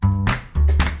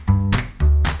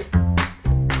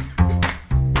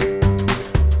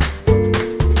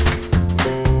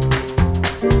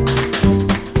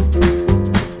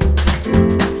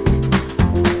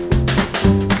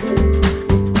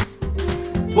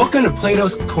Welcome to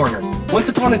Plato's Corner. Once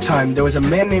upon a time, there was a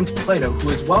man named Plato who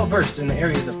was well versed in the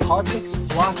areas of politics,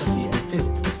 philosophy, and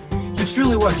physics. He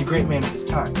truly was a great man of his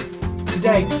time.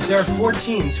 Today, there are 4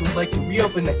 teens who would like to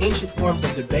reopen the ancient forms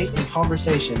of debate and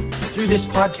conversation through this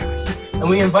podcast, and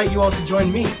we invite you all to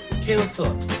join me, Caleb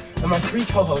Phillips, and my 3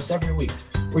 co-hosts every week,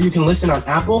 where you can listen on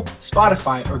Apple,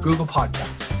 Spotify, or Google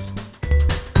Podcasts.